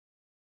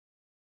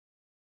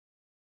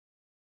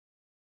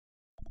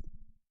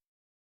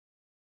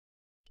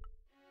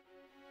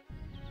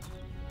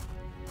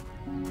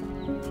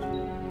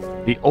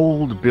The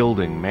old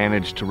building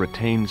managed to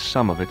retain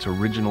some of its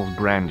original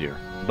grandeur,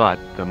 but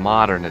the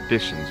modern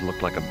additions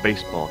looked like a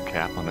baseball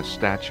cap on a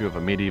statue of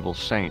a medieval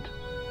saint.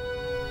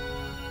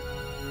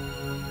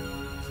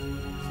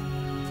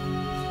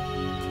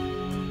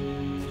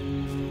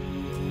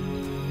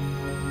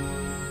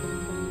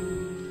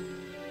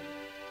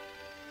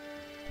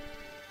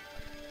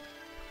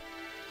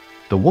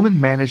 The woman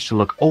managed to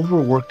look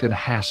overworked and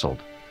hassled,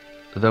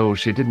 though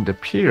she didn't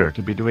appear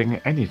to be doing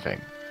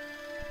anything.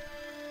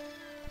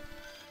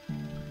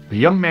 The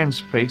young man's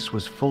face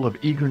was full of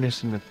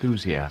eagerness and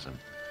enthusiasm.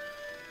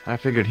 I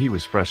figured he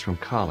was fresh from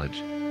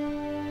college.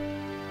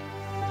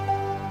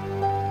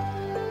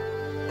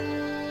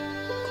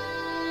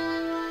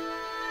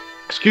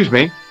 Excuse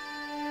me.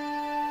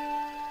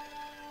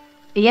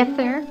 Yes,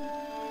 sir?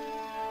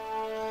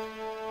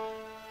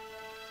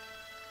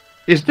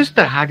 Is this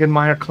the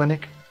Hagenmeyer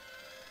Clinic?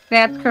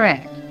 That's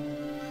correct.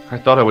 I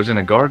thought I was in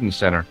a garden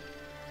center.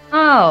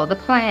 Oh, the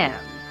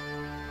plants.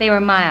 They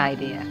were my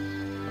idea.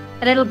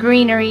 A little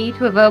greenery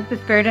to evoke the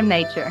spirit of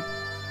nature.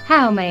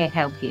 How may I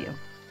help you?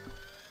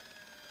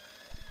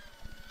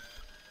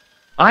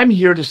 I'm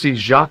here to see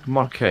Jacques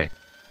Marquet.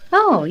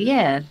 Oh,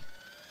 yes.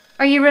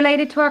 Are you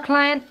related to our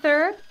client,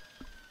 sir?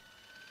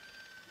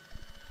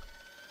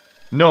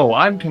 No,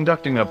 I'm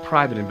conducting a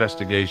private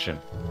investigation.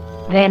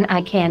 Then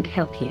I can't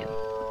help you.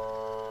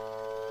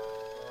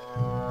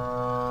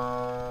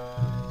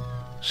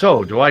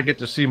 So, do I get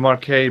to see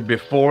Marquet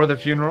before the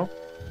funeral?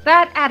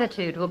 That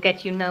attitude will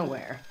get you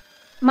nowhere.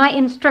 My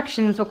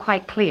instructions were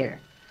quite clear.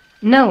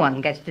 No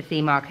one gets to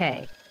see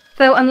Marquet.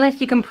 So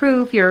unless you can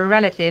prove you're a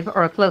relative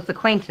or a close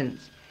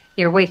acquaintance,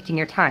 you're wasting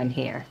your time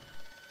here.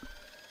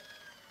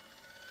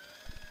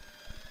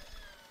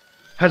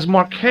 Has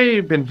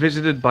Marquet been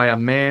visited by a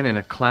man in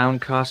a clown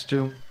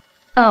costume?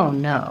 Oh,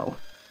 no.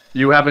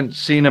 You haven't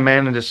seen a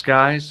man in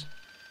disguise?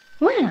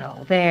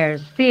 Well,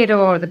 there's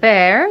Theodore the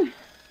Bear.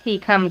 He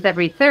comes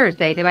every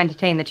Thursday to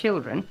entertain the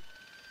children.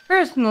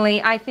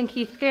 Personally, I think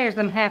he scares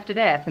them half to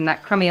death in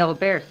that crummy old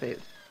bear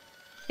suit.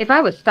 If I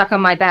was stuck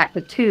on my back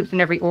with tubes in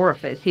every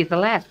orifice, he's the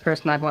last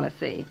person I'd want to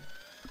see.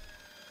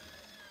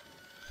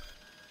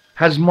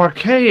 Has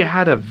Marquet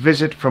had a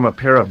visit from a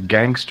pair of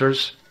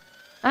gangsters?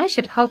 I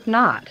should hope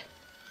not.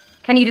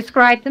 Can you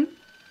describe them?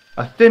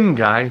 A thin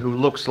guy who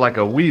looks like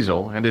a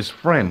weasel and his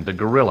friend, the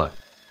gorilla.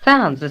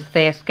 Sounds as if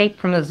they escaped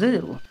from a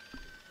zoo.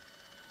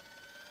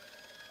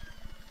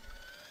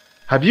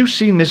 Have you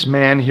seen this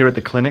man here at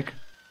the clinic?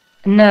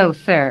 No,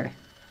 sir.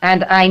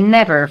 And I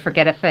never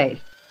forget a face.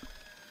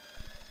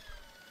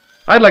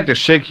 I'd like to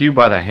shake you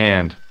by the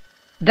hand.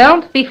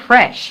 Don't be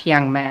fresh,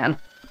 young man.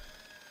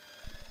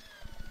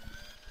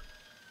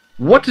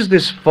 What does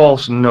this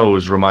false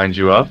nose remind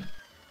you of?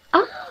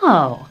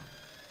 Oh,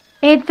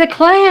 it's a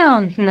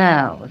clown's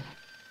nose.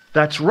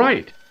 That's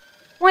right.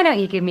 Why don't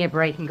you give me a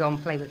break and go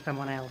and play with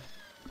someone else?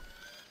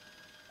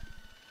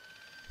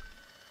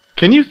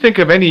 Can you think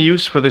of any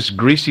use for this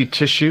greasy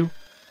tissue?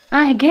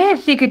 I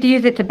guess you could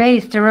use it to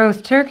baste a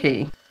roast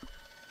turkey.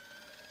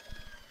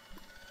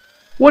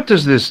 What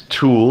does this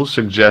tool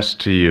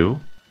suggest to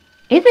you?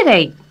 Is it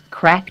a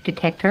crack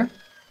detector?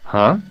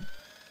 Huh?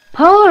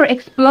 Polar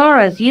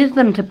explorers use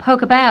them to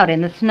poke about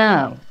in the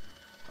snow.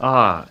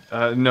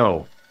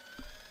 No.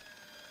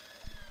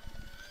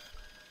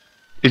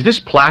 Is this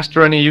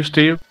plaster any use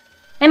to you?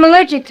 I'm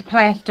allergic to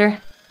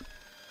plaster.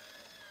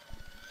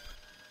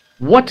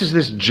 What does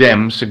this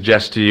gem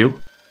suggest to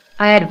you?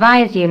 I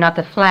advise you not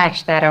to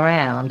flash that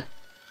around.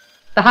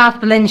 The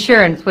hospital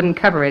insurance wouldn't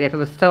cover it if it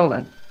was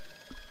stolen.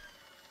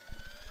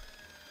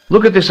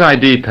 Look at this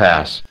ID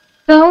pass.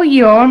 So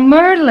you're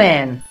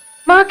Merlin.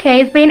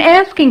 Marquet's been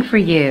asking for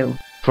you.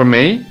 For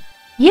me?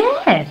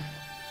 Yes.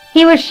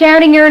 He was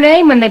shouting your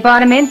name when they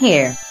brought him in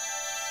here.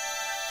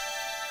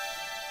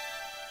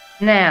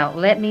 Now,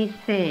 let me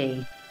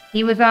see.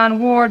 He was on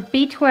Ward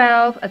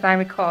B12, as I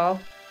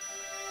recall.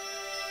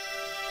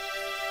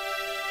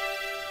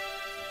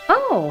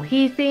 Oh,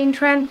 he's being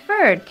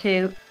transferred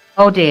to...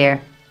 Oh,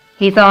 dear.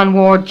 He's on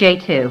Ward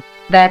J2.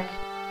 That's...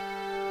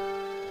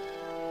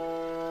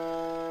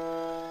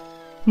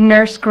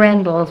 Nurse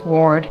Grendel's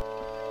ward.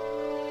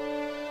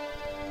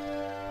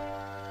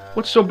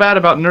 What's so bad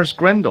about Nurse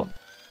Grendel?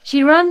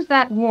 She runs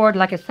that ward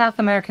like a South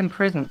American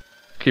prison.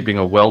 Keeping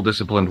a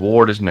well-disciplined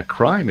ward isn't a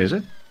crime, is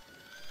it?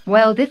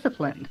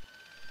 Well-disciplined.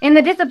 In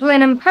the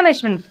discipline and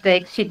punishment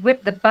stakes, she'd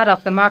whip the butt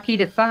off the Marquis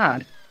de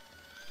Sade.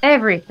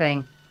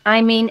 Everything,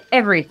 I mean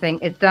everything,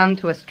 is done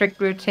to a strict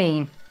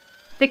routine.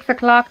 6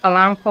 o'clock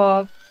alarm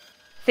call,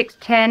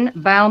 6:10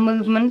 bowel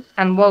movements,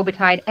 and woe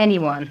betide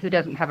anyone who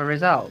doesn't have a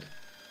result.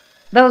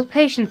 Those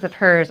patients of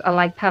hers are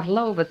like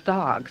Pavlova's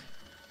dogs.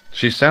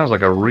 She sounds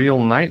like a real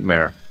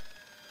nightmare.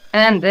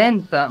 And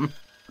then some.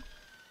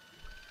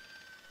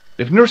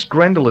 If Nurse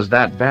Grendel is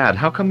that bad,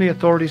 how come the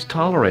authorities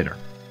tolerate her?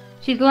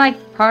 She's like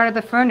part of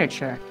the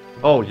furniture.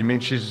 Oh, you mean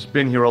she's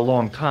been here a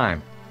long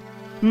time?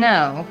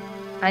 No,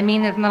 I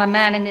mean there's not a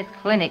man in this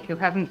clinic who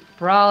hasn't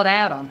sprawled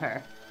out on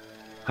her.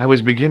 I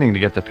was beginning to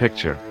get the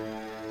picture.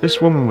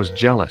 This woman was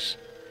jealous,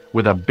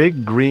 with a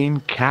big green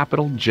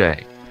capital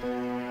J.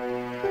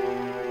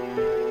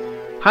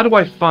 How do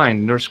I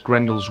find Nurse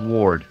Grendel's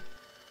ward?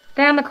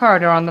 Down the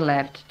corridor on the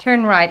left,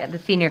 turn right at the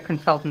senior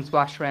consultant's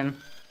washroom.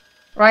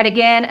 Right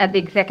again at the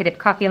executive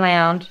coffee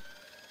lounge.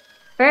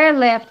 Bear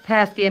left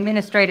past the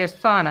administrator's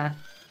sauna.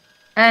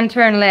 And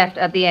turn left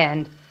at the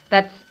end.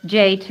 That's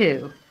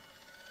J2.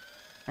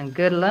 And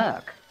good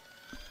luck.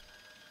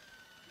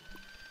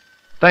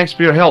 Thanks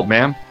for your help,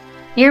 ma'am.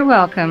 You're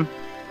welcome.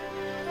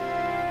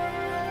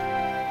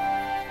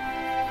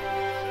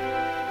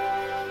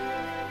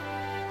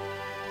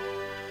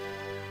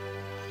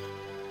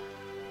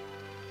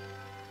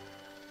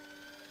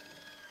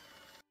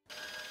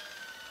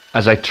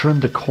 As I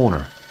turned the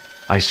corner,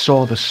 I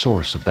saw the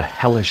source of the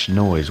hellish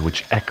noise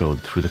which echoed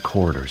through the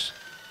corridors.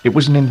 It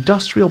was an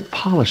industrial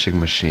polishing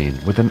machine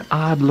with an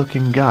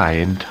odd-looking guy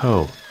in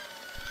tow.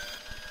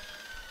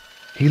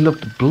 He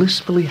looked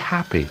blissfully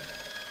happy,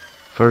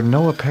 for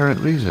no apparent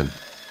reason.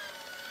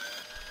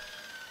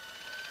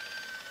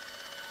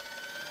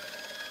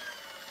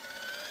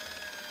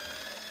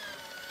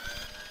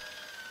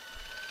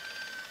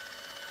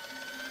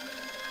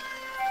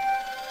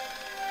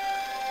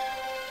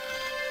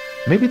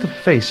 Maybe the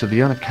face of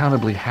the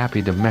unaccountably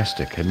happy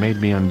domestic had made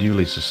me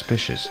unduly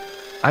suspicious.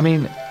 I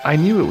mean, I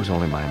knew it was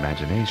only my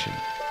imagination,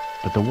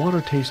 but the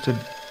water tasted,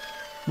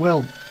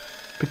 well,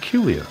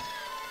 peculiar.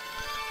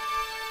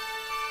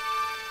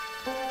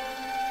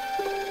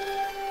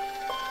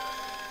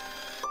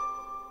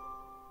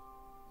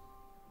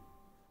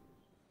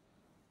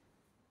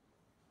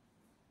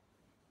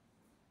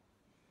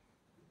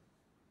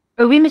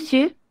 Oui,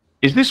 monsieur.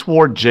 Is this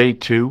Ward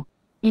J2?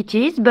 It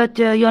is, but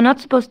you're not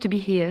supposed to be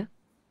here.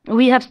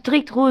 We have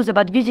strict rules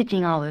about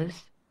visiting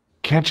hours.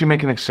 Can't you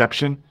make an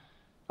exception?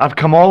 I've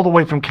come all the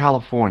way from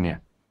California.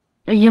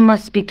 You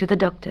must speak to the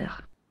doctor.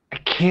 I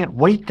can't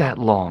wait that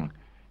long.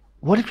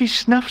 What if he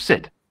snuffs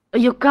it?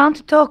 You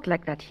can't talk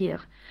like that here.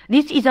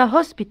 This is a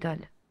hospital.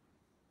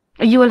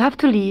 You will have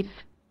to leave.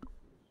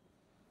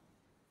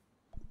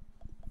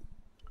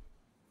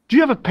 Do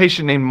you have a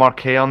patient named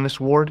Marquet on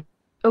this ward?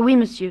 Oui,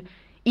 monsieur.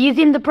 He is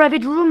in the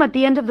private room at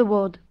the end of the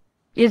ward.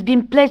 He has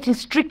been placed in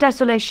strict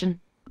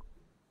isolation.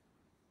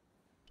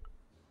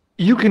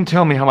 You can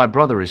tell me how my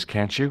brother is,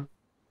 can't you?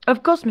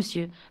 Of course,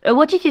 monsieur.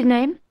 What is his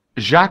name?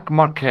 Jacques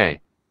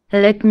Marquet.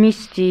 Let me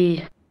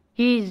see.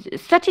 He's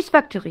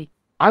satisfactory.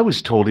 I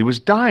was told he was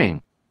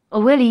dying.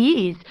 Well,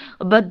 he is,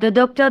 but the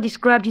doctor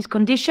described his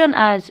condition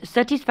as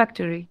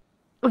satisfactory.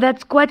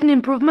 That's quite an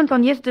improvement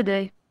on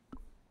yesterday.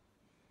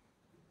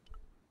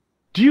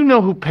 Do you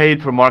know who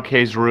paid for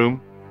Marquet's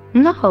room?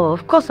 No,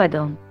 of course I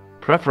don't.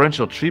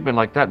 Preferential treatment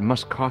like that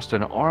must cost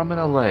an arm and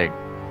a leg.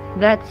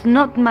 That's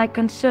not my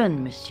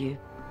concern, monsieur.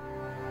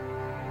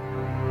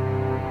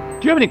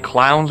 Do you have any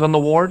clowns on the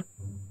ward?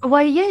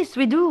 Why, yes,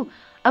 we do.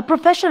 A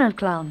professional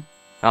clown.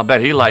 I'll bet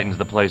he lightens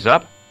the place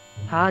up.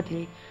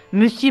 Hardly.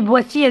 Monsieur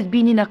Boissy has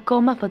been in a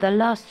coma for the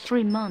last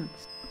 3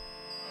 months.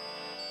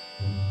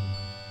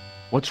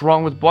 What's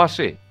wrong with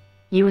Boissy?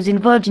 He was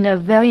involved in a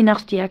very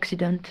nasty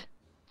accident.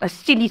 A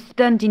silly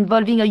stunt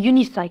involving a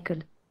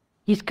unicycle.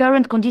 His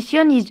current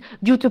condition is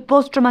due to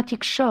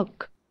post-traumatic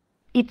shock.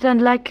 It's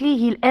unlikely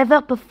he'll ever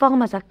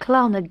perform as a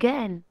clown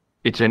again.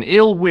 It's an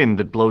ill wind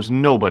that blows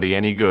nobody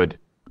any good.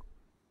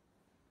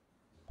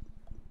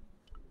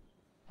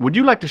 Would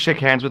you like to shake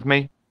hands with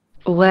me?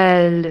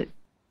 Well...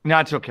 No,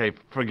 it's okay.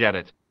 Forget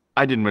it.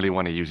 I didn't really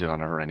want to use it on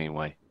her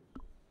anyway.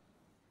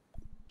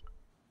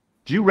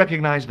 Do you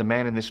recognize the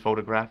man in this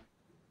photograph?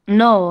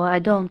 No, I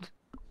don't.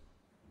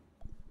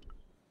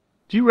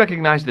 Do you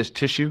recognize this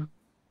tissue?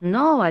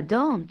 No, I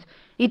don't.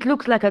 It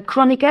looks like a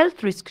chronic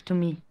health risk to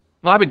me.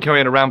 Well, I've been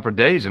carrying it around for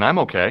days and I'm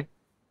okay.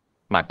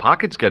 My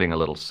pocket's getting a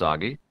little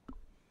soggy.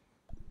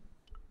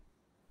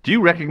 Do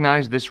you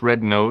recognize this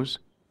red nose?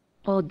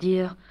 Oh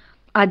dear.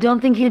 I don't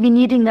think he'll be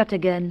needing that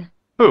again.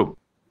 Who?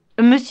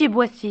 Monsieur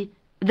Boissy,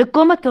 the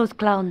comatose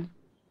clown.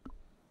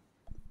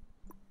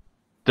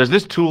 Does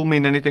this tool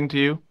mean anything to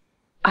you?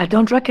 I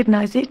don't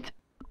recognize it.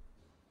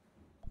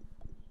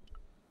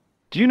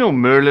 Do you know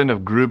Merlin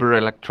of Gruber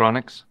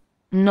Electronics?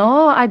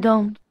 No, I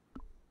don't.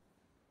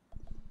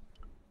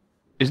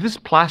 Is this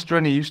plaster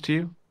any use to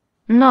you?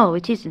 No,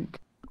 it isn't.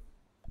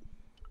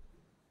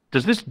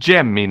 Does this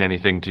gem mean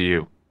anything to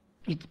you?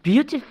 It's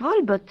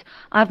beautiful, but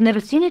I've never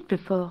seen it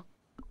before.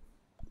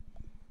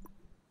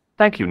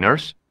 Thank you,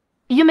 nurse.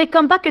 You may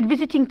come back at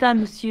visiting time,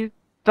 monsieur.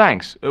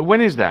 Thanks.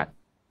 When is that?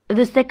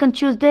 The second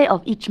Tuesday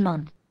of each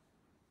month.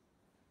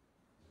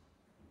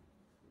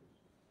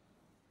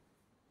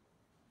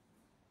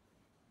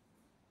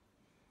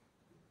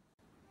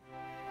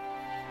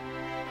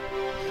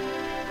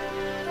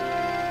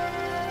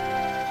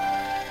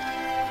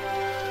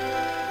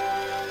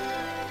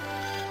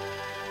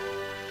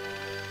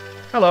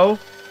 Hello.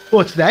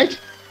 What's that?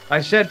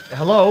 I said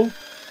hello.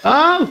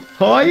 Oh,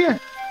 hiya.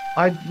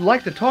 I'd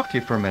like to talk to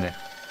you for a minute.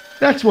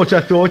 That's what I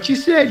thought you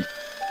said.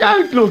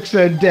 Don't look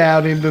so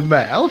down in the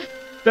mouth.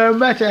 No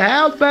matter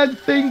how bad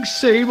things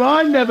seem,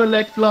 I never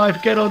let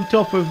life get on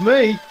top of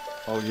me.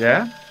 Oh,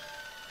 yeah?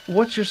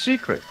 What's your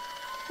secret?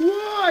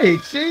 Why,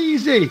 it's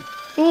easy.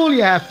 All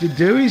you have to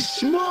do is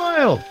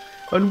smile.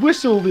 and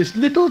whistle this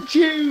little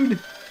tune.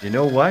 You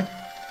know what?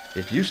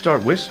 If you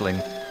start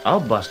whistling, I'll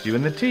bust you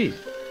in the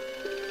teeth.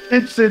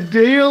 It's a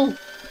deal.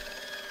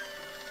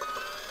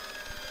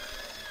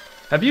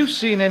 Have you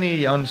seen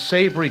any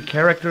unsavory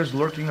characters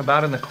lurking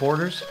about in the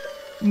quarters?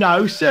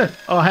 No, sir,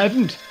 I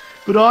haven't.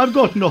 But I've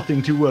got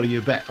nothing to worry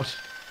about.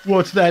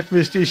 What's that,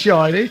 Mr.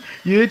 Shiny?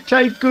 You'd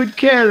take good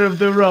care of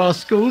the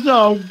rascals,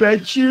 I'll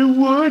bet you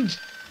would.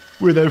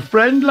 With a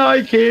friend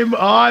like him,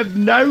 I've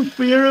no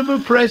fear of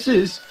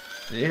oppressors.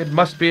 It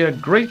must be a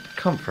great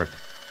comfort.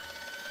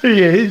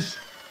 He is.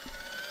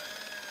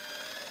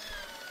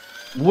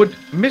 Would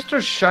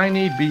Mr.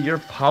 Shiny be your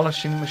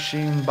polishing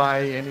machine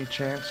by any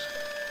chance?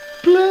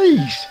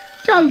 Please,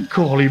 don't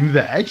call him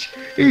that.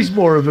 He's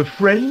more of a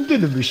friend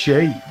than a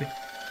machine.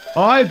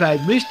 I've had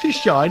Mr.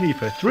 Shiny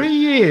for 3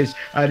 years,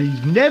 and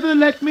he's never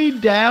let me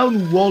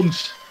down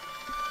once.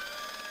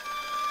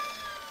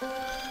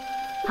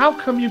 How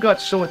come you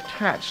got so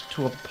attached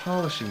to a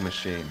polishing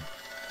machine?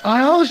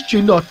 I asked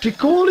you not to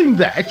call him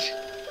that.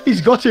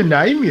 He's got a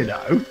name, you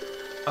know.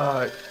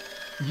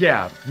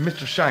 Yeah,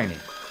 Mr. Shiny.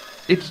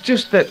 It's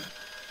just that...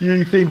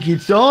 You think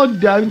it's odd,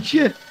 don't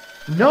you?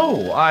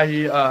 No, I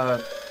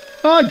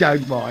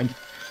don't mind.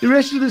 The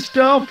rest of the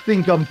staff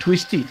think I'm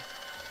twisted.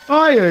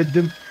 I heard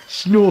them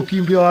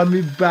snorking behind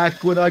me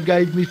back when I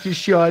gave Mr.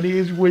 Shiny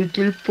his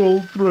weekly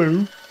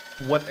pull-through.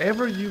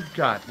 Whatever you've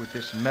got with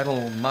this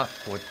metal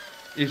mop-foot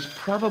is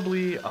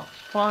probably a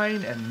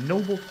fine and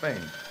noble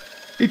thing.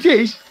 It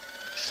is.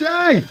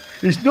 Say,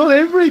 it's not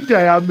every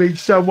day I meet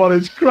someone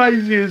as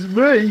crazy as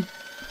me.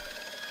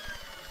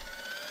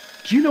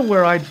 Do you know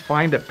where I'd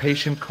find a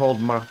patient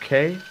called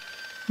Marquet?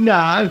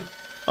 No,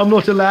 I'm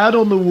not allowed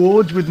on the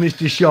wards with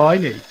Mr.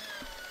 Shiny.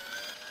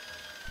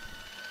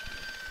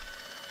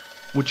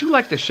 Would you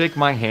like to shake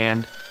my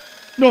hand?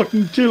 Not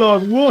until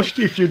I've washed,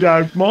 if you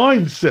don't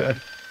mind, sir.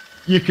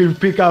 You can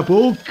pick up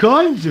all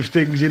kinds of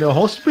things in a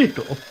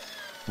hospital.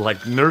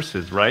 Like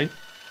nurses, right?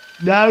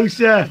 No,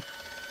 sir.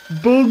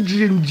 Bugs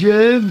and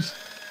germs.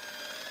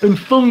 And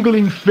fungal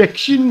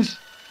infections.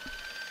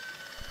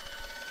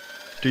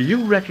 Do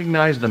you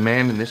recognize the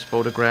man in this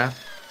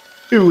photograph?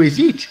 Who is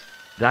it?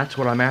 That's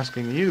what I'm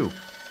asking you.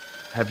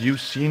 Have you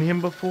seen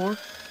him before?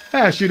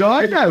 How should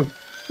I know?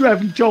 You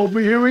haven't told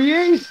me who he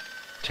is.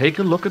 Take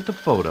a look at the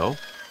photo.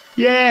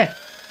 Yeah,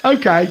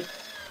 okay.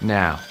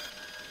 Now,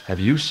 have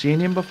you seen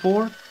him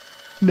before?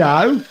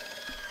 No,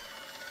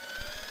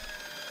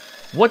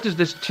 What does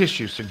this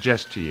tissue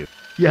suggest to you?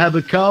 you have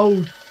a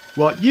cold.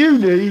 What you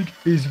need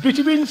is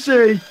vitamin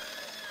C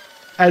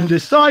and a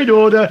side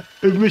order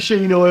of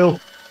machine oil.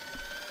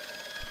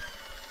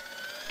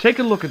 Take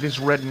a look at this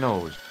red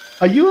nose.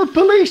 Are you a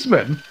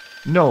policeman?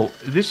 No,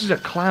 this is a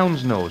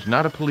clown's nose,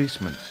 not a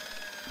policeman's.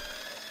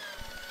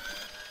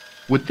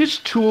 Would this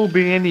tool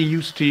be any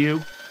use to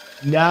you?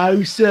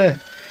 No, sir.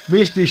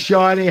 Mr.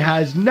 Shiny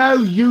has no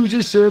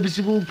user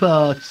serviceable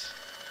parts.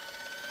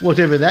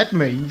 Whatever that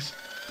means.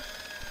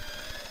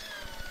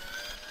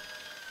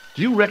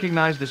 Do you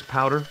recognize this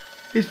powder?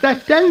 Is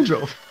that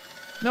dandruff?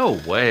 No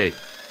way.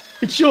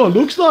 It sure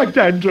looks like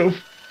dandruff.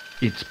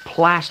 It's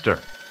plaster.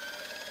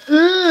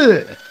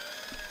 Ugh.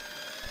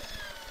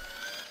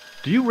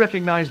 Do you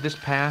recognize this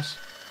pass?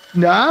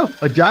 No,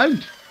 I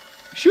don't.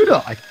 Should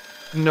I?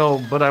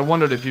 No, but I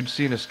wondered if you'd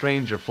seen a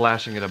stranger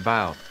flashing it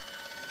about.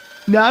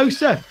 No,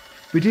 sir.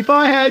 But if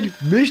I had,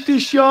 Mr.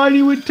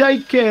 Shiny would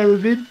take care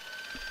of him.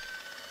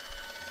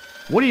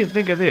 What do you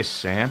think of this,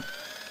 Sam?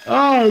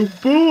 Oh,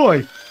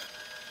 boy.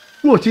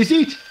 What is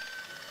it?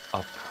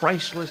 A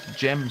priceless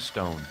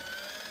gemstone,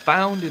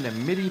 found in a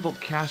medieval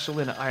castle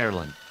in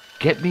Ireland.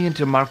 Get me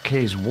into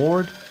Marquet's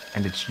ward,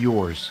 and it's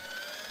yours.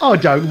 I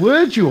don't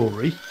wear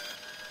jewellery.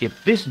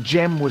 If this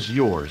gem was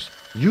yours,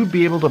 you'd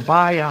be able to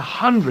buy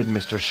 100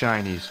 Mr.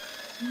 Shinies.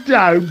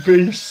 Don't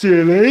be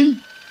silly.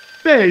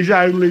 There's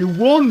only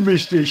one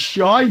Mr.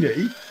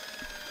 Shiny.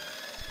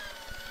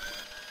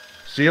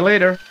 See you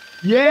later.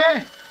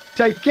 Yeah,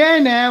 take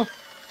care now.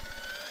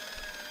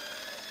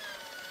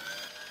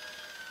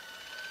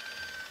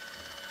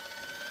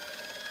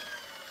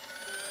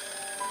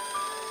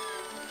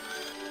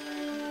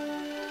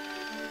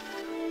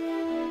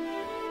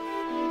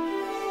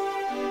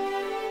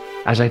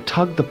 As I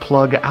tugged the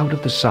plug out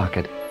of the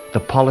socket, the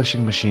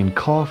polishing machine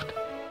coughed,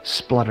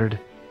 spluttered,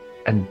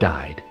 and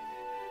died.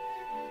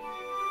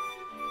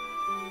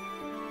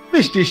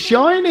 Mr.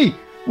 Shiny,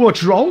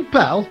 what's wrong,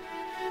 pal?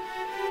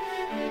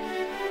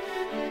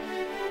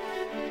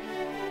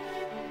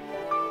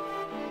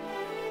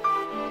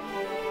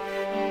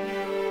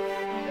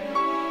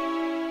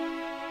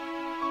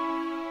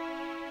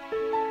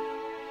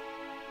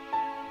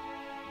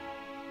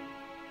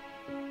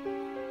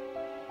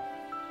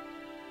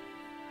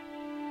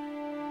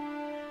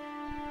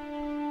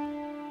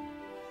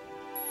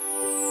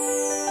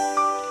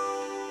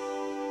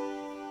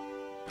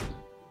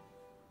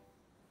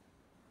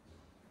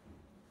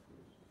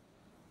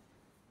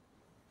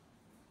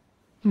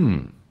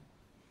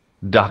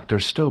 Dr.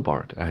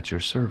 Stobart at your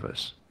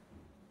service.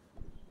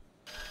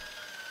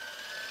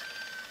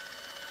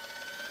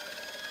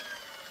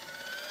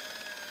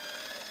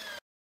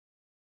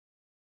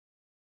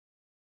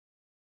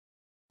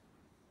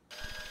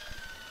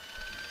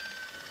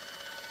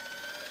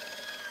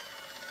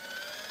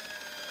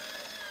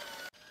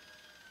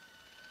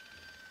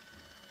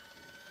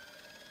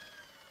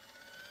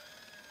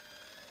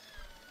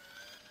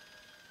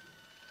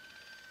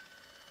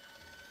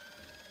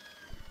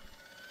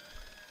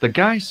 The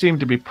guy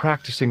seemed to be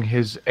practicing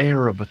his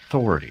air of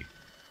authority.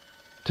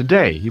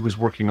 Today, he was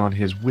working on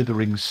his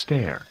withering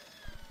stare.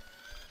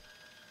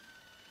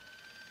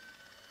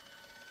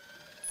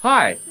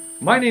 Hi,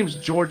 my name's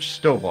George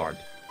Stovard.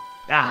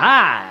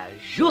 Aha!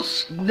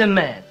 Just the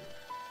man.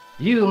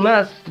 You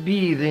must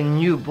be the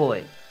new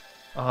boy.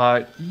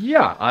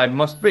 Yeah, I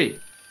must be.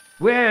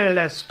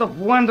 Well, stop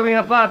wandering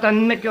about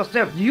and make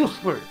yourself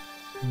useful.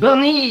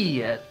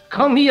 Bernie,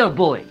 come here,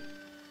 boy.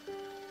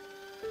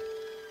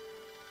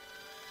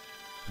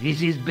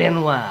 This is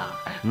Benoit,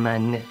 my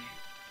nephew.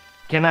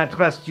 Can I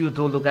trust you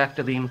to look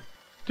after him?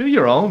 Do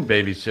your own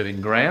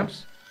babysitting,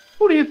 Gramps.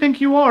 Who do you think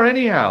you are,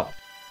 anyhow?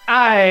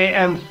 I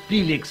am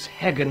Felix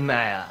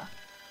Hagenmeyer.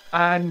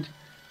 And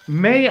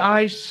may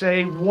I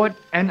say what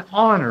an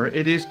honor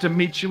it is to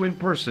meet you in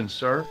person,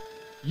 sir.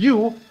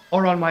 You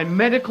are on my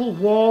medical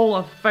wall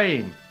of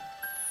fame.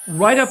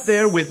 Right up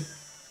there with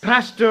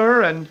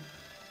Pasteur and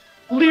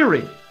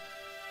Leary.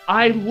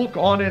 I look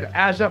on it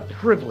as a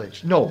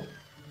privilege, no,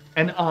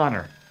 an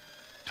honor,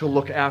 to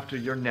look after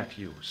your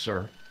nephew,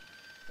 sir.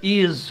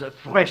 He is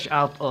fresh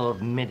out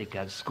of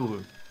medical school.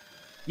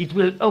 It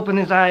will open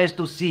his eyes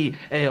to see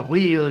a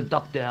real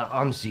doctor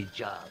on the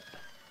job.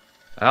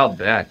 I'll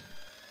bet.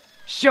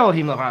 Show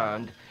him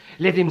around.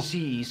 Let him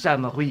see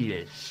some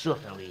real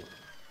suffering.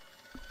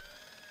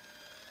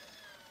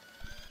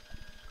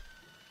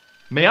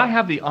 May I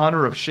have the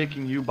honor of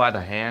shaking you by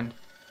the hand?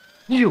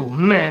 You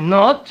may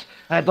not.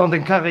 I don't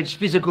encourage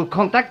physical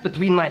contact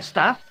between my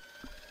staff.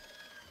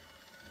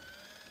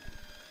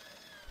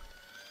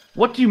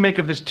 What do you make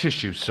of this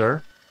tissue,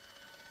 sir?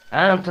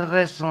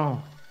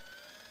 Intéressant.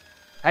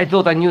 I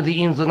thought I knew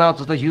the ins and outs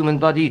of the human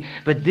body,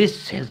 but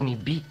this has me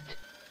beat.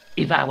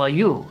 If I were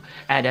you,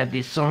 I'd have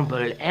this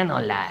sample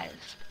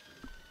analyzed.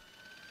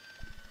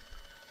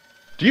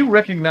 Do you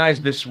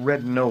recognize this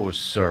red nose,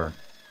 sir?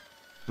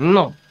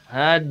 No,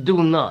 I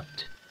do not.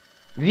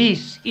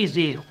 This is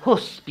a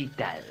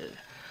hospital,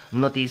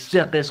 not a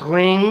circus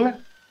ring.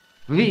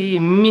 We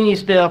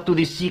minister to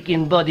the sick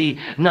in body,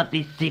 not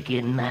the sick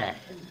in mind.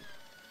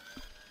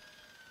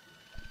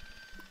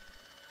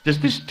 Does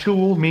this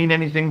tool mean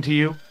anything to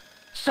you?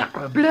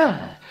 Sacre bleu!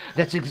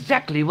 That's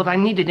exactly what I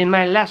needed in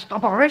my last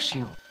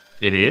operation.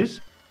 It is?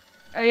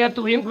 I had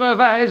to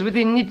improvise with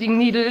a knitting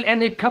needle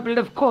and a couple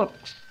of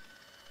corks.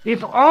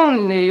 If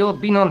only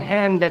you'd been on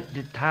hand at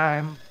the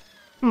time,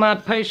 my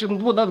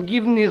patient would have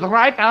given his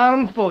right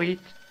arm for it.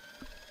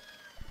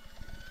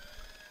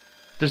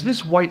 Does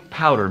this white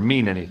powder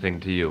mean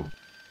anything to you?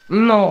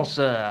 No,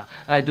 sir.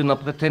 I do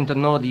not pretend to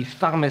know the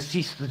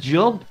pharmacist's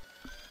job.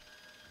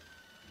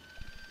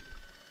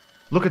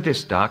 Look at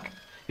this, Doc.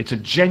 It's a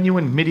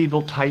genuine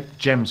medieval-type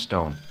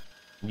gemstone.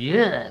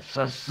 Yes,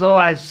 so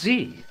I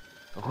see.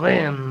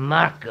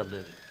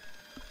 Remarkable.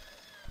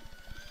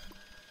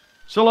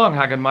 So long,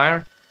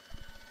 Hagenmeyer.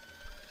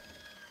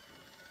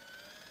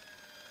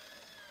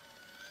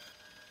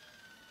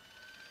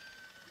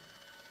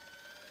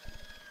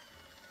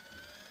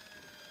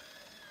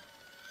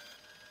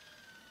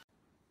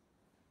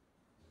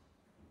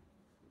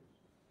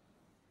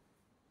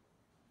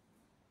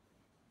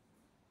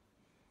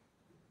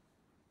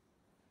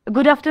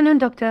 Good afternoon,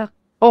 Doctor.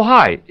 Oh,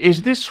 hi.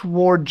 Is this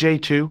Ward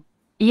J2?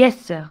 Yes,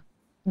 sir.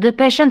 The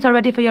patients are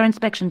ready for your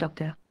inspection,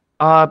 Doctor.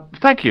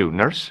 Thank you,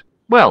 nurse.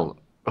 Well,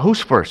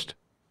 who's first?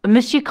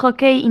 Monsieur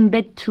Croquet in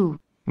bed 2.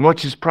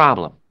 What's his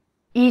problem?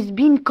 He's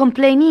been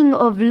complaining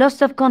of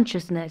loss of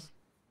consciousness.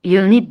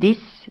 You'll need this,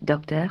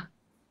 Doctor.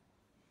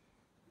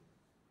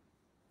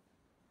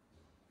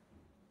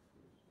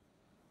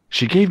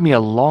 She gave me a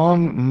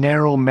long,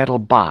 narrow metal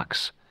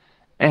box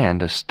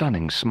and a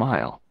stunning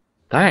smile.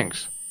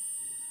 Thanks.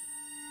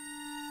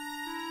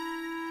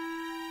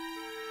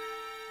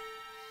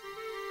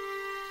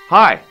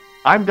 Hi,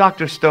 I'm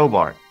Dr.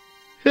 Stobart.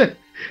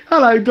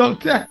 Hello,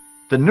 Doctor.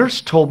 The nurse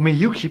told me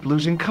you keep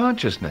losing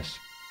consciousness.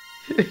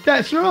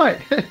 That's right.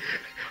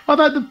 I've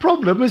had the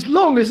problem as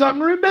long as I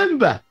can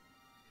remember.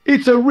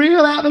 It's a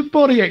real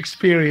out-of-body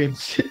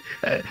experience.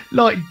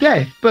 Like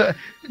death, but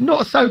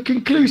not so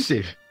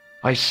conclusive.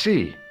 I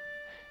see.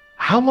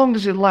 How long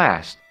does it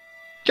last?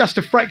 Just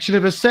a fraction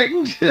of a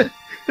second,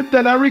 and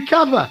then I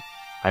recover.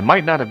 I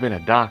might not have been a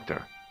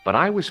doctor, but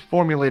I was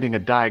formulating a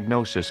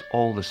diagnosis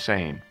all the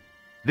same.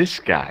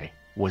 This guy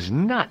was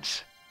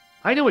nuts.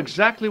 I know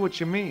exactly what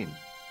you mean.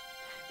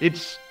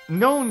 It's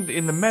known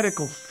in the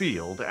medical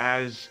field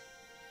as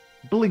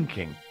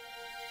blinking.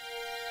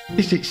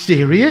 Is it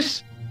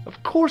serious?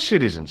 Of course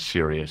it isn't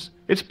serious.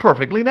 It's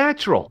perfectly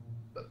natural.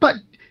 But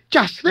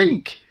just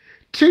think,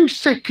 2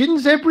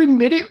 seconds every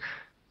minute?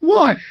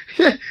 Why,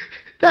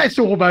 that's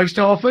almost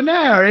half an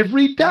hour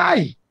every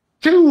day.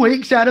 2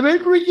 weeks out of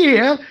every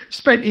year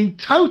spent in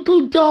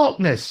total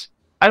darkness.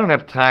 I don't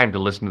have time to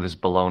listen to this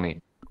baloney.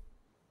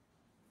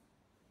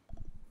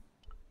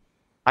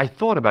 I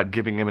thought about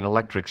giving him an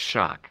electric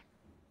shock,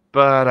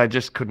 but I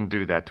just couldn't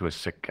do that to a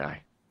sick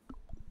guy.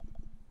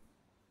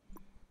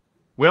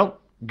 Well,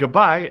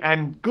 goodbye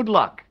and good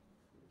luck.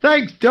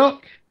 Thanks,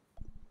 Doc.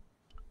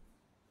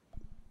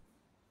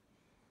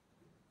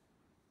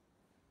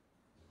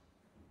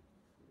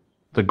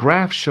 The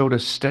graph showed a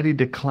steady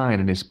decline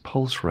in his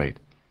pulse rate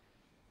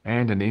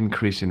and an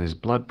increase in his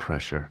blood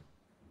pressure.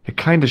 It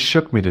kinda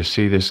shook me to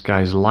see this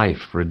guy's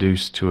life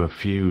reduced to a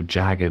few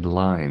jagged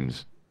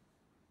lines.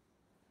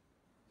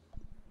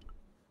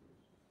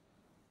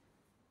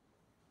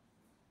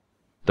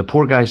 The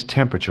poor guy's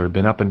temperature had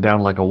been up and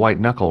down like a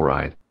white-knuckle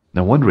ride.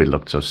 No wonder he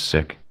looked so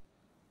sick.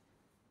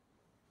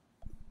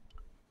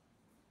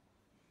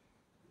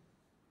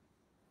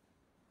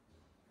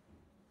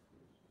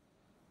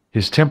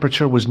 His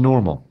temperature was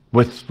normal,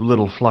 with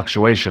little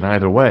fluctuation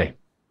either way.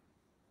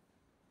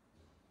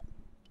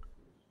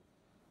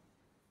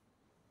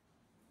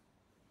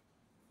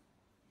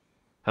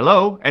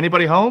 Hello?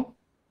 Anybody home?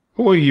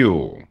 Who are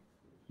you?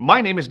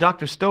 My name is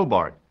Dr.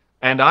 Stobart,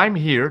 and I'm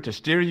here to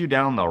steer you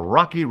down the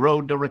rocky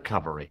road to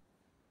recovery.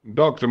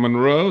 Dr.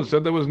 Monroe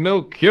said there was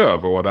no cure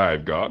for what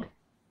I've got.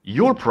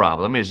 Your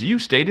problem is you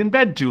stayed in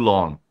bed too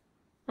long.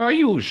 Are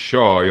you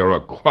sure you're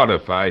a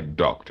qualified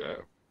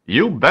doctor?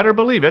 You better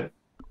believe it.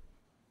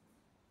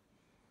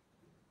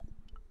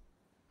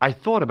 I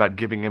thought about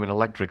giving him an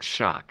electric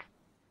shock,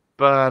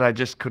 but I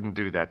just couldn't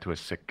do that to a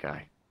sick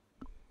guy.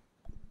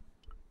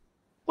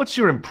 What's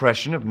your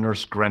impression of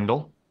Nurse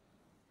Grendel?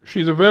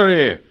 She's a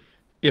very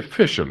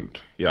efficient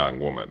young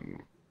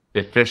woman.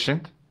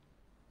 Efficient?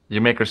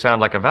 You make her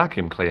sound like a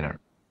vacuum cleaner.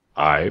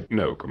 I've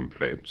no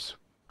complaints.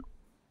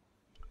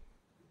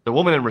 The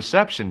woman in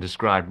reception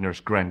described Nurse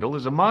Grendel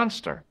as a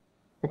monster.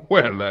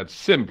 Well, that's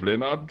simply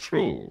not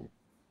true.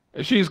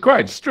 She's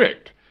quite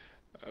strict,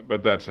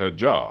 but that's her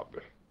job,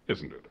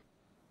 isn't it?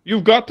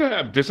 You've got to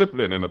have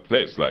discipline in a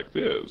place like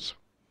this.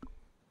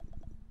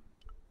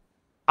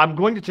 I'm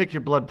going to take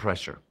your blood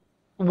pressure.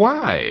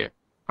 Why?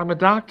 I'm a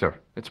doctor.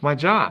 It's my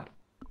job.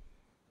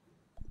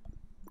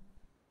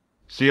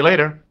 See you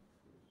later.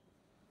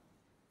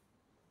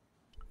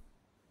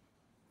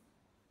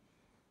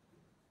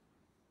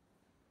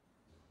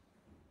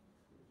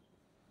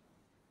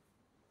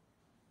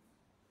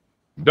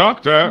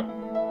 Doctor,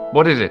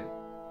 What is it?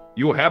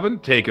 you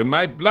haven't taken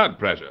my blood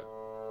pressure.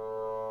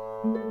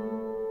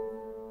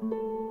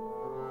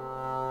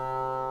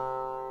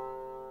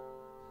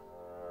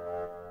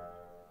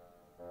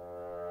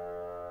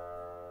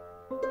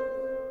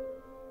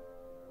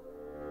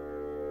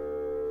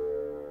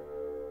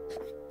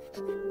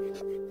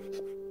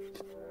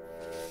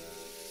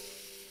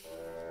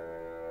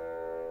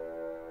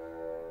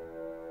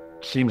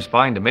 Seems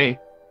fine to me.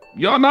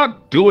 You're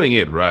not doing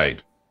it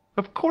right.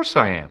 Of course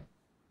I am.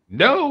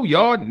 No,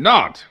 you're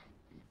not.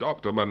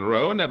 Dr.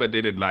 Monroe never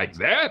did it like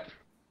that.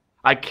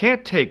 I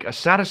can't take a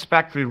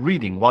satisfactory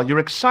reading while you're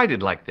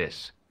excited like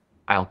this.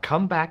 I'll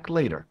come back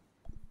later.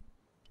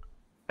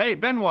 Hey,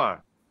 Benoit.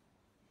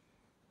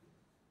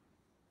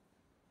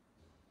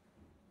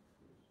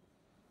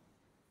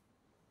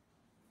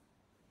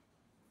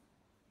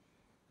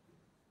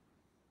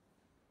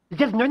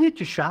 There's no need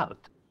to shout.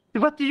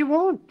 What do you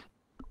want?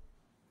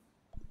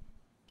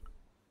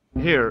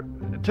 Here,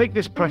 take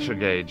this pressure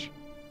gauge.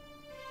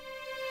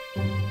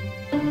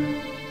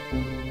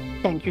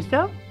 Thank you,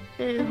 sir.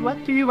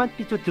 What do you want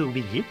me to do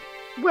with it?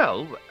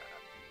 Well,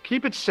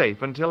 keep it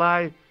safe until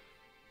I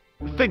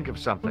think of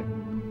something.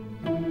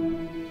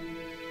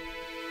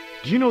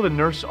 Do you know the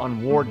nurse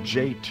on Ward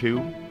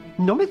J2?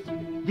 No, miss.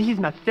 This is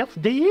my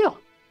first day here.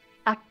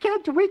 I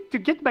can't wait to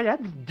get my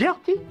hands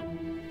dirty.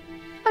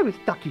 I was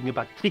talking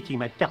about treating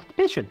my first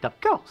patient, of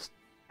course.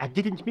 I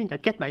didn't mean to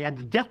get my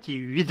hands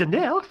dirty with a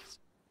nurse.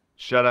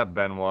 Shut up,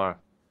 Benoit.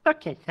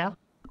 Okay, sir.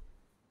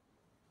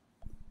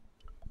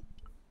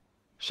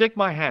 Shake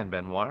my hand,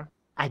 Benoit.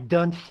 I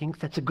don't think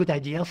that's a good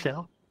idea,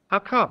 sir. How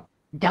come?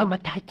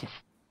 Dermatitis.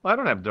 I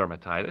don't have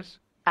dermatitis.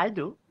 I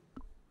do.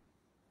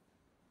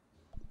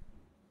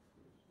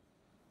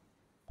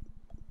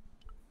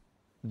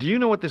 Do you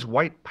know what this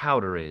white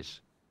powder is?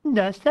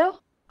 No, sir.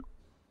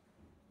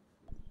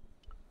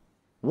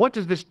 What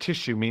does this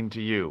tissue mean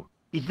to you?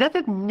 Is that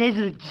a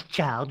nasal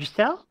discharge,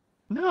 sir?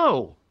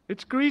 No,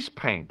 it's grease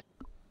paint.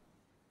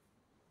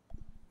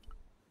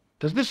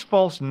 Does this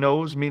false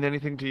nose mean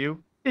anything to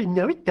you?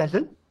 No, it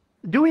doesn't.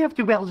 Do we have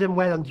to wear them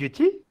while on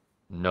duty?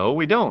 No,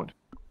 we don't.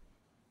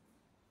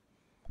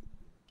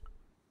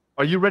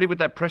 Are you ready with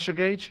that pressure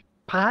gauge?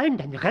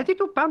 Primed and ready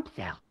to pump,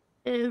 sir.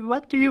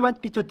 What do you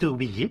want me to do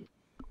with it?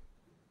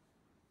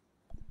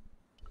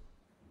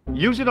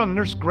 Use it on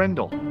Nurse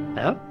Grendel.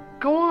 Huh?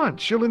 Go on,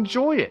 she'll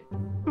enjoy it.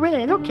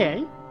 Well,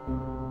 okay.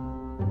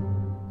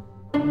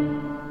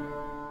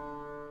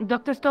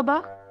 Dr.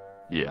 Stobart,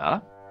 Yeah?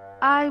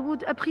 I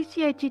would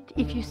appreciate it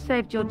if you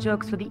saved your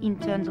jokes for the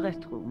intern's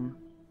restroom.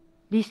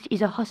 This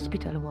is a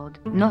hospital ward,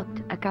 not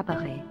a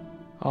cabaret.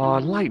 Oh,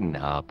 lighten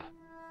up.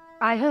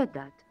 I heard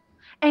that.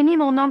 Any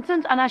more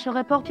nonsense and I shall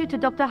report you to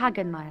Dr.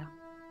 Hagenmeyer.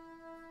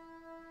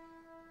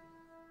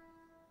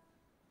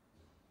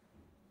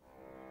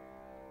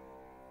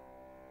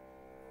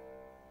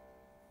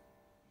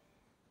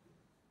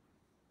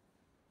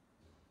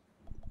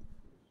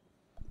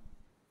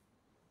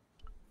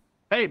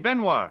 Hey,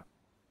 Benoit.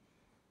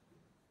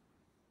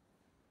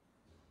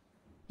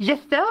 Yes,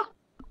 sir?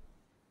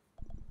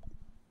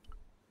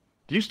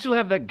 Do you still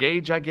have that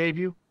gauge I gave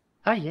you?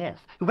 Ah, yes.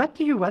 What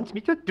do you want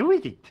me to do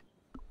with it?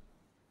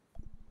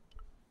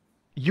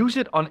 Use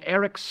it on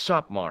Eric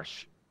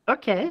Sopmarsh.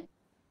 Okay.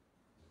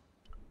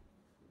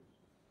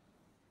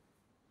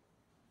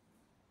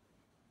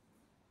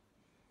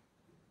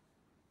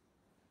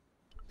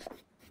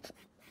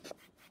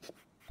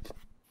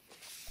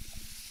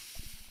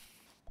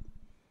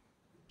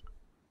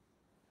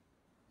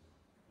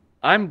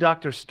 I'm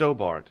Dr.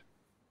 Stobart.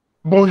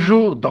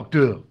 Bonjour,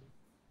 docteur.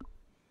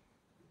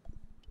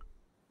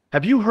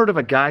 Have you heard of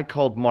a guy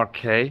called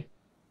Marquet?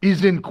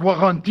 He's in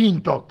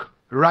quarantine, doc,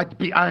 right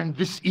behind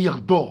this here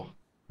door.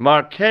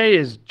 Marquet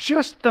is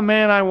just the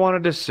man I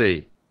wanted to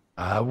see.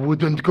 I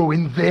wouldn't go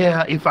in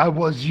there if I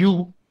was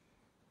you.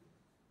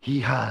 He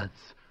has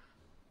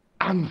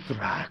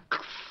anthrax.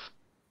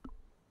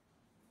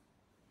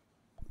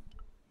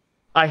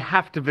 I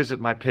have to visit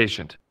my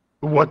patient.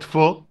 What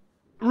for?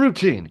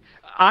 Routine.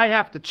 I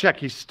have to check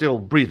he's still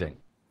breathing.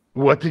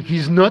 What if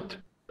he's not?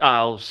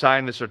 I'll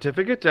sign the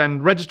certificate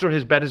and register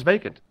his bed as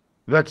vacant.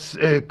 That's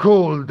a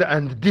cold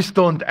and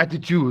distant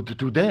attitude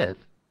to death.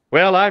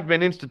 Well, I've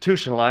been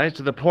institutionalized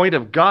to the point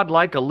of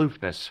godlike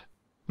aloofness.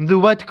 The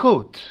white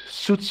coat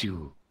suits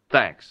you.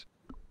 Thanks.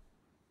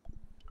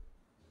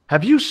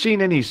 Have you seen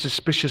any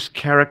suspicious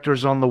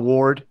characters on the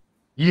ward?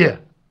 Yeah,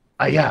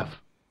 I have.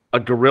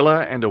 A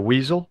gorilla and a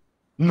weasel?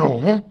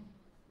 No,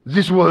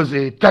 this was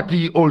a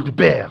tatty old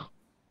bear.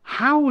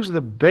 How was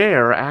the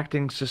bear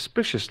acting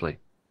suspiciously?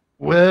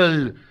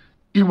 Well,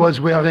 he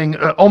was wearing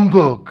a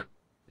homburg.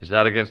 Is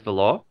that against the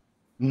law?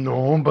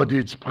 No, but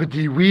it's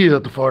pretty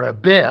weird for a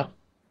bear.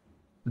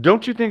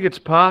 Don't you think it's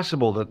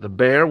possible that the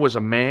bear was a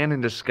man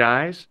in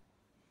disguise?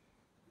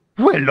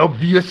 Well,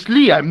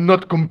 obviously, I'm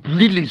not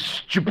completely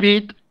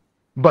stupid.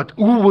 But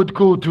who would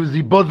go to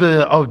the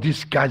bother of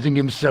disguising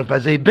himself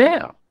as a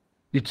bear?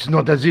 It's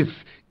not as if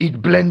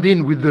he'd blend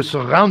in with the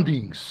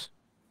surroundings.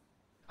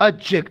 I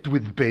checked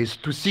with base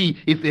to see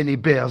if any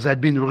bears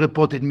had been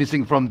reported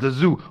missing from the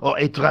zoo or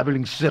a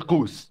traveling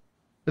circus.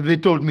 They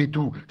told me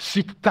to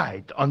sit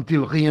tight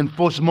until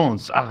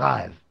reinforcements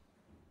arrive.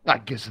 I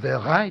guess they're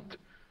right.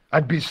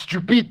 I'd be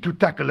stupid to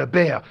tackle a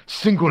bear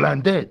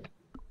single-handed.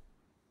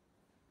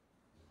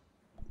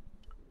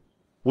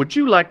 Would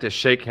you like to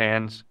shake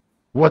hands?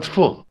 What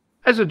for?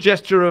 As a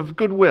gesture of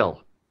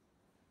goodwill.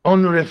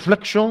 On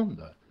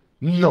reflection,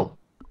 no.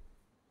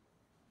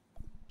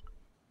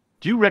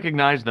 Do you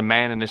recognize the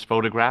man in this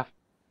photograph?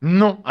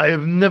 No, I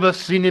have never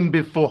seen him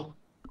before.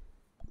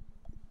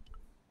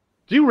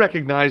 Do you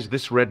recognize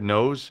this red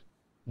nose?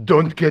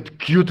 Don't get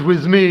cute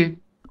with me.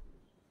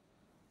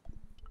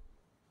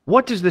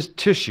 What does this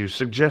tissue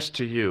suggest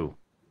to you?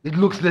 It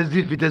looks as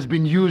if it has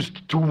been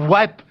used to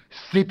wipe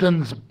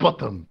Satan's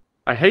bottom.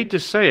 I hate to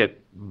say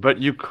it, but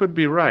you could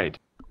be right.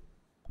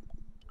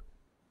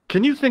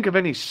 Can you think of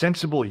any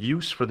sensible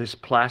use for this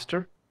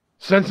plaster?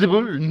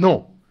 Sensible?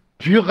 No.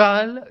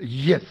 Puerile?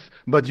 Yes.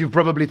 But you've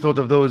probably thought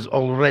of those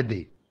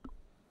already.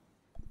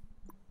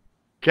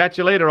 Catch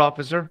you later,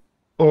 officer.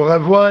 Au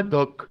revoir,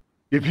 Doc.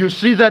 If you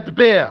see that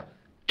bear,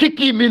 kick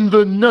him in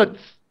the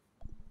nuts.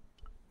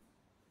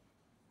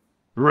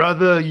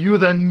 Rather you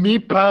than me,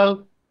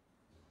 pal.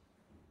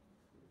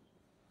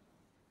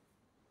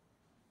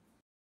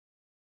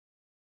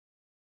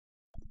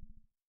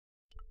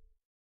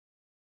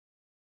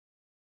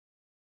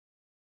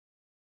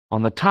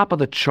 On the top of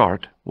the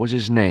chart was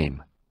his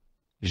name,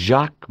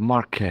 Jacques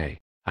Marquet.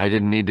 I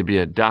didn't need to be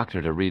a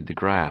doctor to read the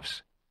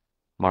graphs.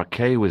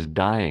 Marquet was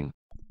dying.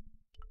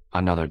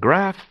 Another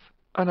graph,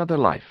 another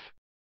life.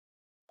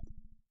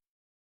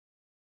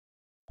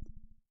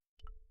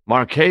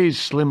 Marquet's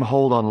slim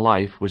hold on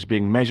life was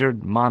being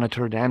measured,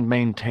 monitored, and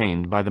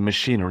maintained by the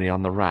machinery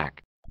on the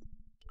rack.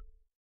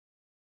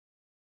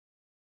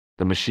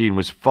 The machine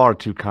was far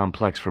too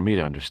complex for me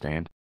to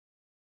understand.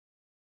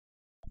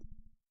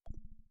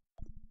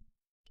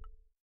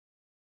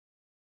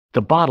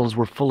 The bottles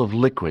were full of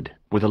liquid,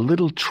 with a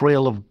little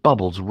trail of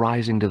bubbles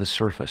rising to the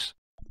surface.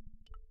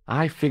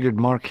 I figured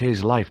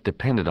Marquet's life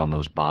depended on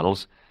those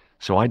bottles,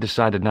 so I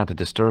decided not to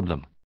disturb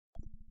them.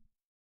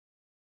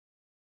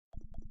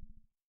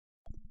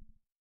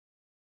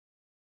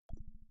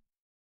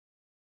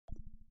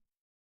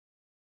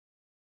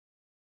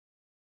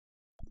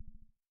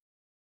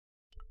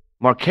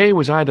 Marquet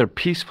was either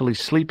peacefully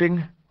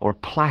sleeping or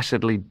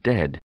placidly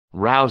dead.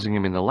 Rousing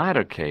him in the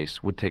latter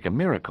case would take a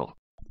miracle.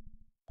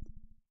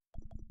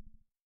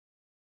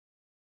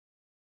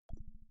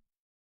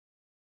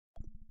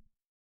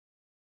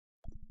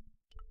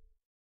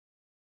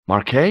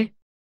 Marquet?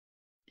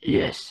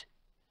 Yes,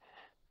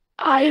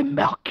 I am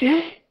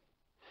Marquet.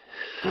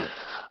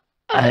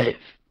 I've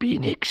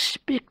been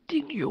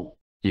expecting you.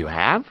 You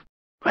have?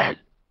 Well,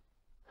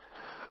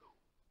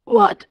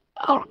 what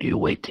are you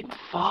waiting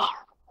for?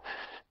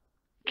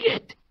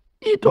 Get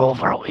it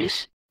over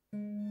with.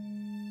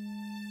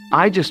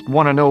 I just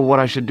want to know what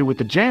I should do with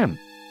the gem.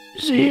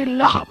 The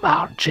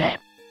Lamar gem.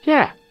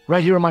 Yeah,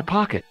 right here in my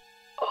pocket.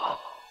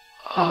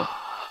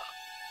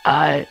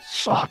 I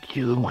thought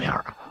you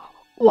were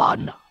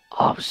one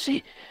of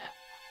the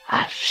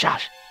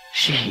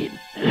Jean.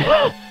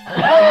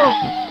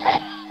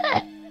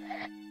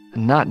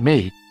 Not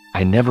me.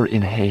 I never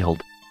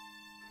inhaled.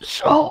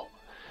 So,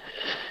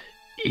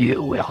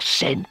 you were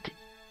sent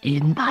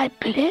in my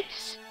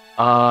place?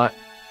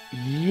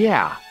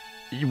 Yeah.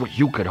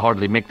 You could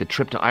hardly make the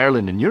trip to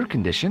Ireland in your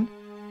condition.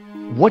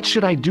 What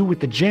should I do with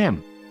the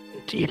gem?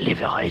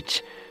 Deliver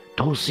it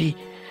to the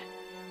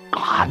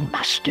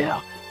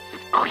Grandmaster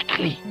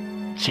quickly.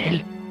 Tell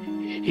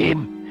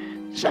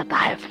him that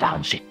I have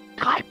found the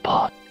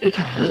tripod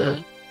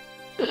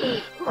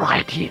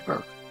right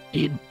here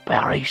in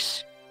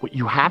Paris. What,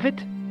 you have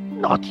it?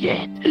 Not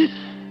yet,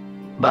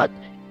 but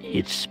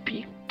it's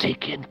being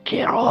taken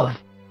care of.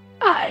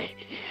 I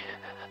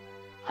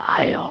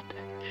hired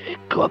a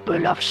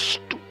couple of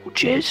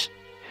stooges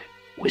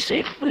with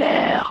a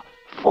flair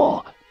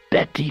for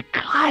petty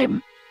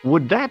crime.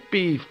 Would that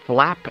be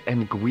Flap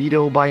and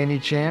Guido by any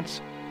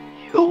chance?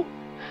 You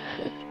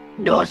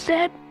know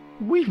them?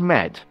 We've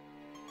met.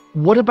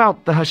 What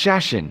about the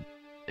Hashashin?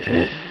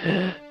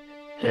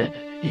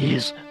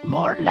 He's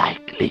more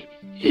likely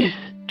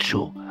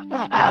to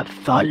have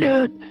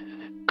followed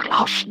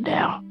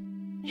Klausner.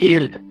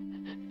 He'll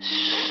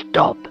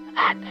stop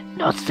at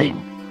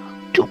nothing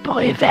to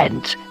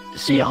prevent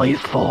the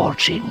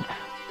reforging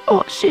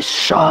of the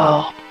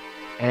sword.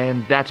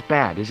 And that's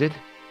bad, is it?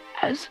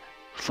 As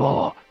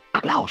for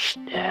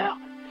Klausner,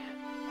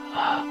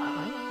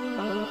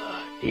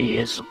 he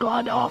has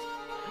gone off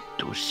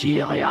to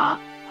Syria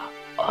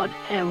on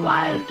a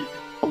wild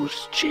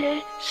goose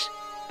chase.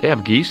 They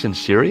have geese in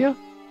Syria?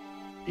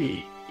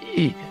 He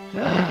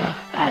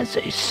has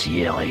a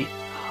theory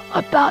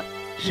about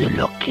the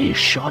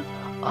location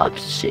of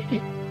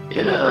the...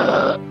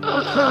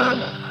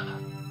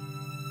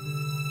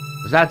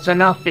 That's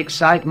enough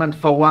excitement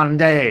for one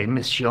day,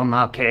 Monsieur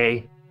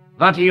Marquet.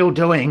 What are you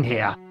doing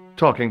here?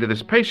 Talking to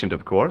this patient,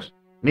 of course.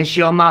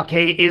 Monsieur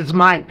Marquet is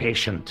my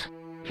patient.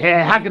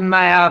 Herr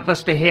Hagenmeyer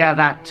was to hear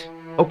that.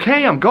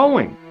 Okay, I'm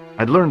going.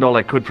 I'd learned all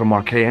I could from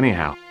Marquet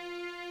anyhow.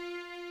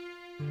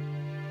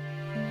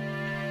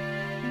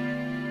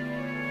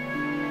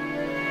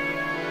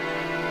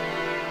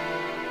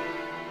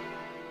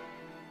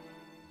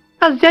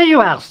 Ah, there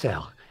you are, sir.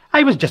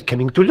 I was just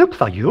coming to look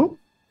for you.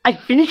 I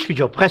finished with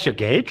your pressure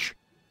gauge.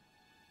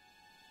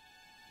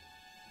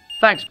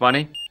 Thanks,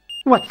 Bunny.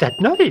 What's that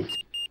noise?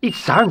 It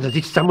sounds as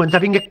if someone's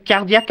having a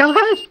cardiac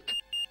arrest.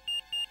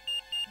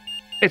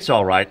 It's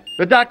all right.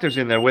 The doctor's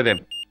in there with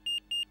him.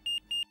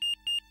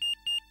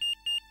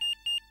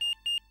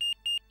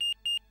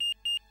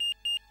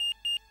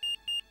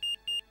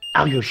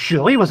 Are you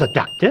sure he was a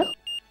doctor?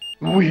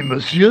 Oui,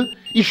 monsieur.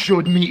 He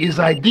showed me his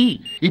ID.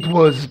 It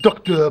was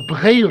Dr.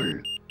 Braille.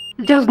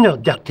 There's no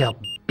Dr.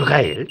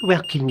 Braille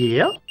working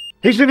here.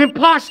 He's an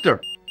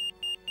imposter!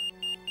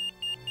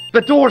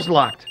 The door's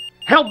locked.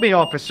 Help me,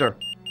 officer.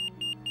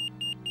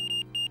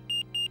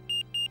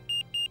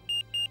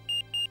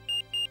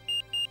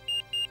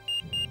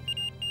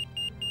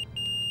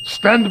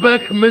 Stand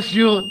back,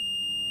 monsieur.